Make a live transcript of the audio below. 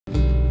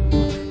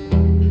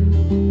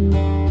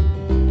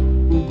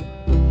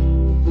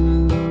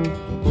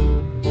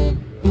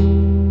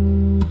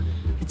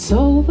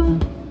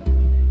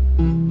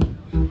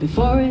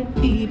before it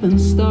even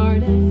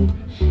started.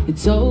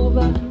 It's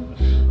over,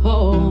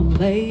 all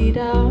played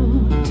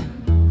out.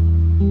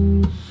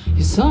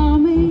 You saw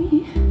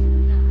me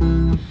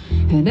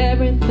and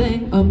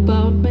everything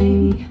about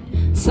me.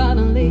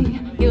 Suddenly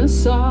you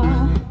saw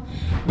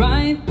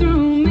right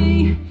through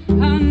me.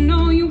 I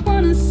know you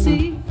wanna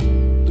see,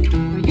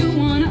 you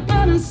wanna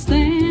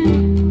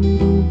understand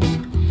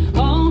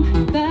all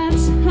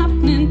that's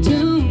happening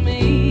to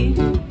me.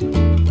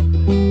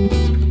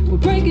 We're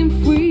breaking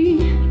free,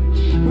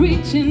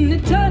 reaching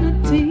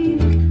eternity.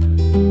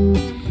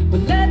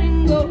 We're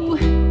letting go,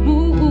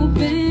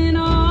 moving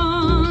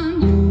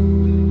on.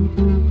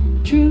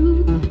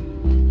 Truth,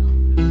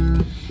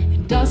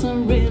 it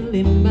doesn't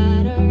really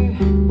matter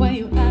when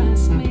you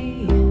ask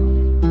me.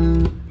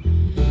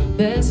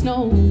 There's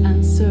no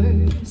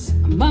answers.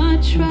 I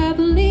might try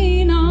to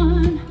lean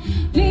on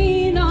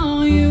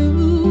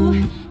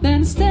you,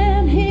 then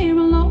stand here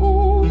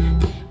alone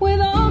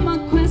with all my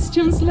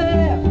questions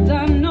left.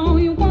 I know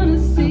you wanna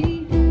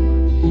see,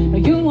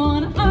 you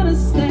wanna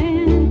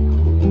understand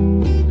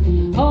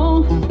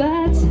all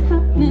that's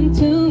happening to